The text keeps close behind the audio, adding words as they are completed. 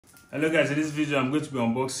Hello guys, in this video I'm going to be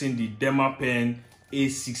unboxing the Derma Pen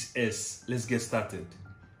A6S. Let's get started.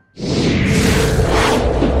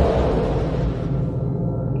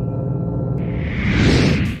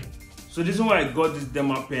 So the reason why I got this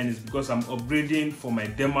Derma Pen is because I'm upgrading from my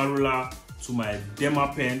Derma roller to my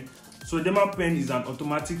Derma Pen. So Derma Pen is an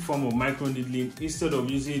automatic form of microneedling instead of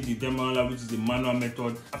using the Derma roller, which is the manual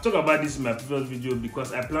method. I've talked about this in my previous video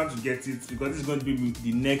because I plan to get it because this is going to be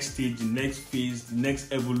the next stage, the next phase, the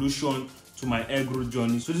next evolution to my hair growth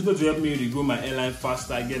journey. So this is going to help me regrow my hairline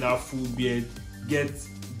faster, get that full beard, get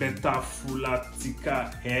better, fuller,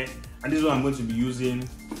 thicker hair, and this is what I'm going to be using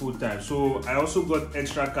full time. So I also got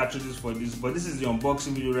extra cartridges for this, but this is the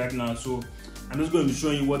unboxing video right now, so I'm just going to be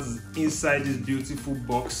showing you what is inside this beautiful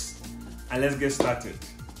box, and let's get started.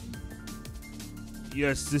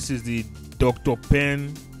 Yes, this is the Dr.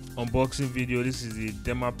 Pen unboxing video. This is the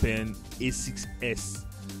Derma Pen A6S.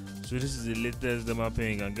 So this is the latest Derma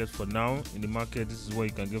Pen you can get for now in the market. This is what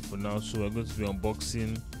you can get for now. So I'm going to be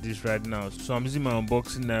unboxing this right now. So I'm using my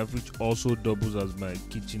unboxing knife, which also doubles as my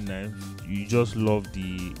kitchen knife. You just love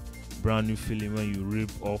the brand new feeling when you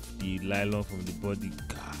rip off the nylon from the body.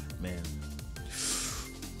 God, man,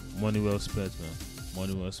 money well spent, man.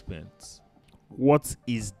 Money well spent. What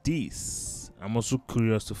is this? I'm also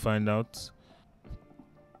curious to find out.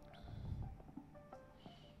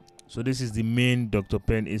 So this is the main Dr.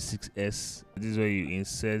 Pen A6S. This is where you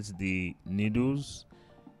insert the needles.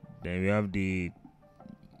 Then we have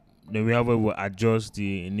where we adjust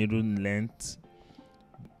the needle length.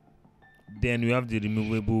 Then we have the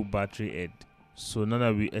removable battery head. So now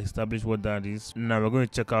that we established what that is, now we're going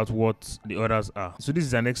to check out what the others are. So this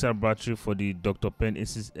is an extra battery for the Dr. Pen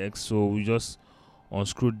A6X. So we just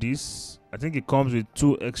unscrew this. I think it comes with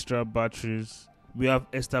 2 extra batteries. We have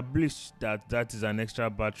established that is an extra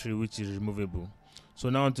battery which is removable. So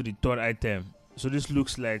now onto the third item. So this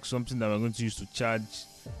looks like something that we're going to use to charge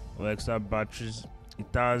our extra batteries. It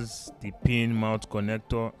has the pin mount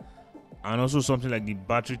connector and also something like the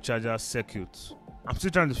battery charger circuit. I'm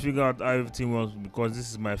still trying to figure out how everything works because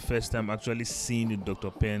this is my first time actually seeing the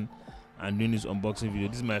Dr. Pen and doing this unboxing video.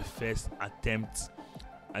 This is my first attempt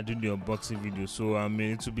at doing the unboxing video, so I'm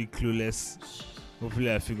a little bit clueless.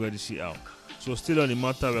 Hopefully I figure this shit out. So still on the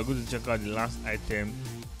matter, we're going to check out the last item,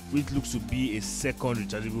 which looks to be a second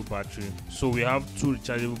rechargeable battery. So we have 2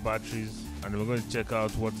 rechargeable batteries and we're going to check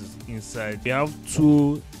out what is inside. We have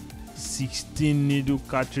 2 16 needle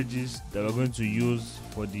cartridges that we're going to use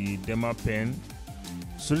for the Derma Pen.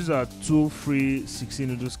 So these are 2 free 16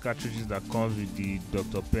 needles cartridges that comes with the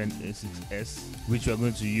Dr. Pen A6S, which we're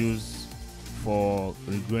going to use for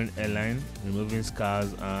regrowing hairline, removing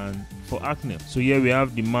scars, and for acne. So here we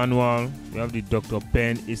have the manual. We have the Dr.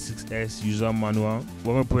 Pen A6S user manual.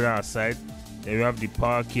 We're going to put that aside. Then we have the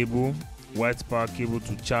power cable, white power cable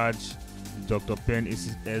to charge the Dr. Pen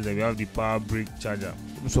A6S. Then we have the power brick charger.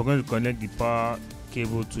 So we're going to connect the power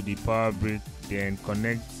cable to the power brick, then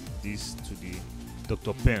connect this to the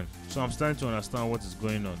Dr. Pen. So I'm starting to understand what is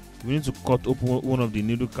going on. We need to cut open one of the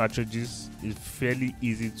needle cartridges. It's fairly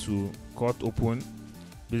easy to cut open,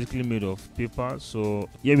 basically made of paper. So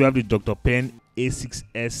here we have the Dr. Pen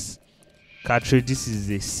A6S cartridge. This is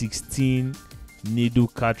a 16 needle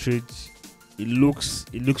cartridge. It looks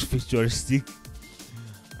futuristic,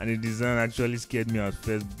 and the design actually scared me at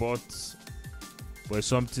first, but it's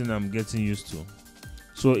something I'm getting used to.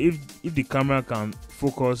 So if the camera can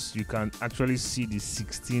focus, you can actually see the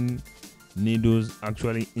 16 needles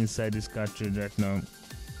actually inside this cartridge right now.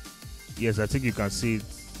 Yes, I think you can see it.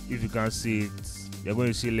 If you can't see it, you're going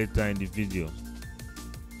to see it later in the video.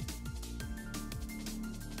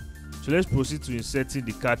 So let's proceed to inserting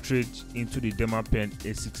the cartridge into the Derma Pen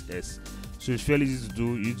A6S. So it's fairly easy to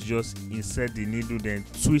do. You just insert the needle, then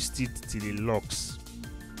twist it till it locks.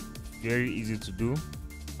 Very easy to do.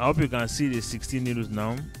 I hope you can see the 16 needles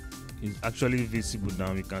now. It's actually visible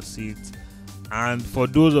now. You can see it. And for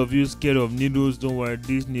those of you scared of needles, don't worry.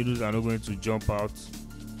 These needles are not going to jump out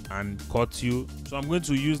and cut you. So I'm going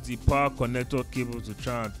to use the power connector cable to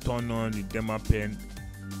try and turn on the Derma Pen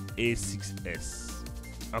A6S.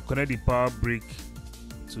 I'll connect the power brick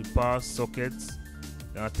to the power socket.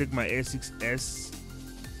 Then I'll take my A6S,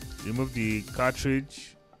 remove the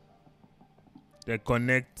cartridge, then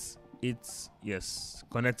connect it. Yes,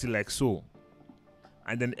 connect it like so,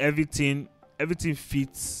 and then everything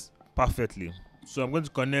fits perfectly. So I'm going to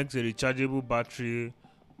connect a rechargeable battery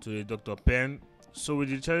to the Dr. Pen. So with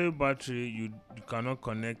the rechargeable battery, you cannot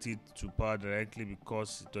connect it to power directly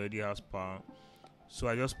because it already has power. So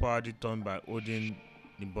I just powered it on by holding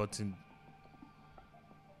the button.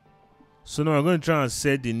 So now I'm going to try and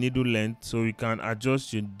set the needle length, so we can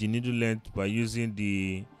adjust the needle length by using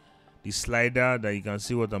the the slider that you can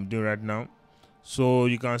see what I'm doing right now. So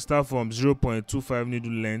you can start from 0.25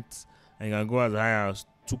 needle length and you can go as high as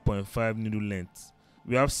 2.5 needle length.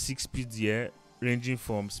 We have 6 speeds here, ranging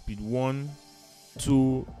from speed 1,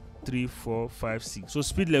 2, 3, 4, 5, 6. So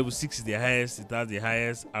speed level 6 is the highest. It has the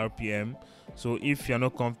highest RPM. So if you're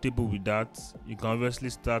not comfortable with that, you can obviously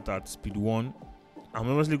start at speed 1. I'm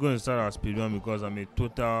obviously going to start at speed 1 because I'm a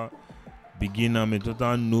total beginner, I'm a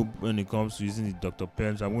total noob when it comes to using the Dr.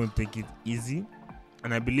 Pen. So I'm going to take it easy.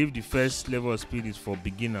 And I believe the first level of speed is for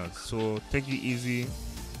beginners. So take it easy.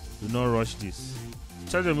 Do not rush this.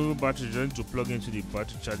 Charge removable battery, you need to plug into the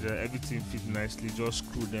battery charger. Everything fits nicely. Just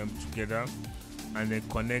screw them together and then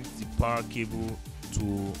connect the power cable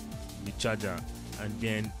to the charger, and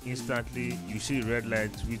then instantly you see the red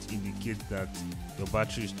light which indicates that your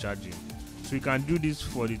battery is charging. So you can do this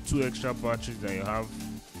for the 2 extra batteries that you have,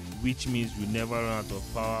 which means you never run out of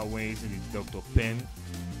power when using the Dr. Pen.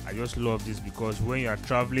 I just love this because when you are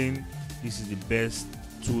traveling, this is the best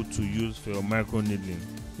tool to use for your micro needling.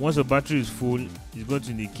 Once your battery is full, it's going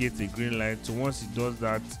to indicate a green light. So once it does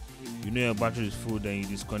that, you know your battery is full, then you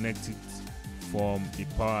disconnect it from the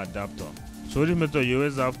power adapter. So with this method, you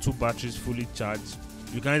always have 2 batteries fully charged.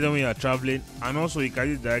 You can use them when you are traveling, and also you can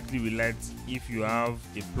use directly with lights if you have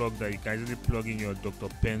a plug that you can easily plug in your Dr.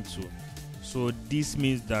 Pen to. So this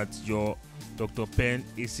means that your Dr. Pen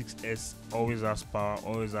A6S always has power,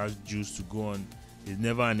 always has juice to go on. There's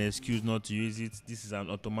never an excuse not to use it. This is an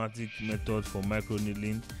automatic method for micro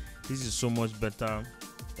needling. This is so much better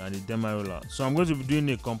than the derma roller. So I'm going to be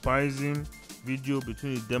doing a comparison video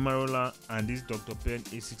between the derma roller and this Dr. Pen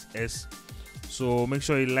A6S. So make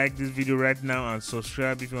sure you like this video right now and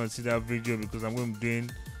subscribe if you want to see that video, because I'm going to be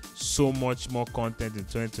doing so much more content in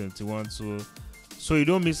 2021. So you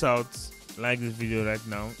don't miss out, like this video right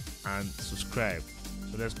now and subscribe.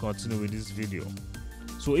 So let's continue with this video.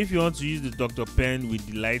 So if you want to use the Dr. Pen with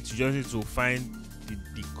the lights, you just need to find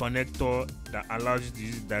the connector that allows you to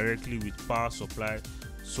use it directly with power supply.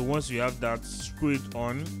 So once you have that, screw it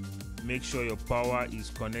on. Make sure your power is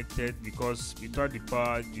connected, because without the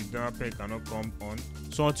power, the derma pen cannot come on.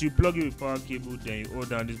 So until you plug it with power cable, then you hold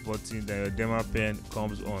down this button, then your derma pen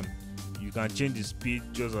comes on. You can change the speed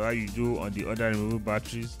just as how you do on the other removable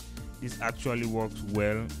batteries. This actually works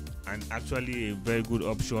well and actually a very good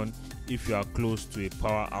option if you are close to a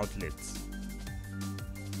power outlet.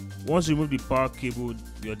 Once you remove the power cable,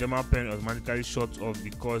 your derma pen automatically shuts off,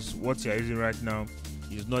 because what you are using right now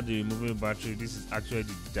is not the removable battery. This is actually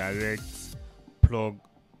the direct plug.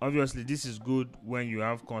 Obviously this is good when you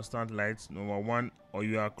have constant lights, number 1, or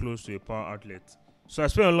you are close to a power outlet. So I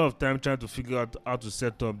spent a lot of time trying to figure out how to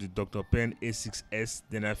set up the Dr. Pen A6S.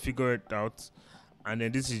 Then I figured it out, and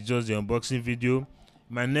then this is just the unboxing video. In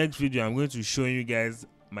my next video, I'm going to show you guys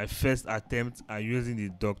my first attempt at using the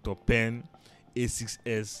Dr. Pen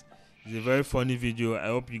A6S. It's a very funny video. I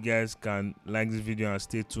hope you guys can like this video and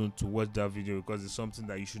stay tuned to watch that video, because it's something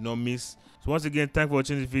that you should not miss. So once again, thanks for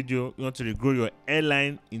watching this video. You want to regrow your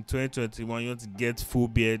hairline in 2021, you want to get full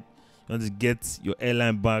beard, you want to get your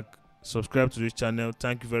hairline back, subscribe to this channel.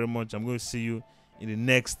 Thank you very much. I'm going to see you in the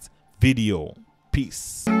next video.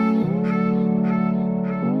 Peace.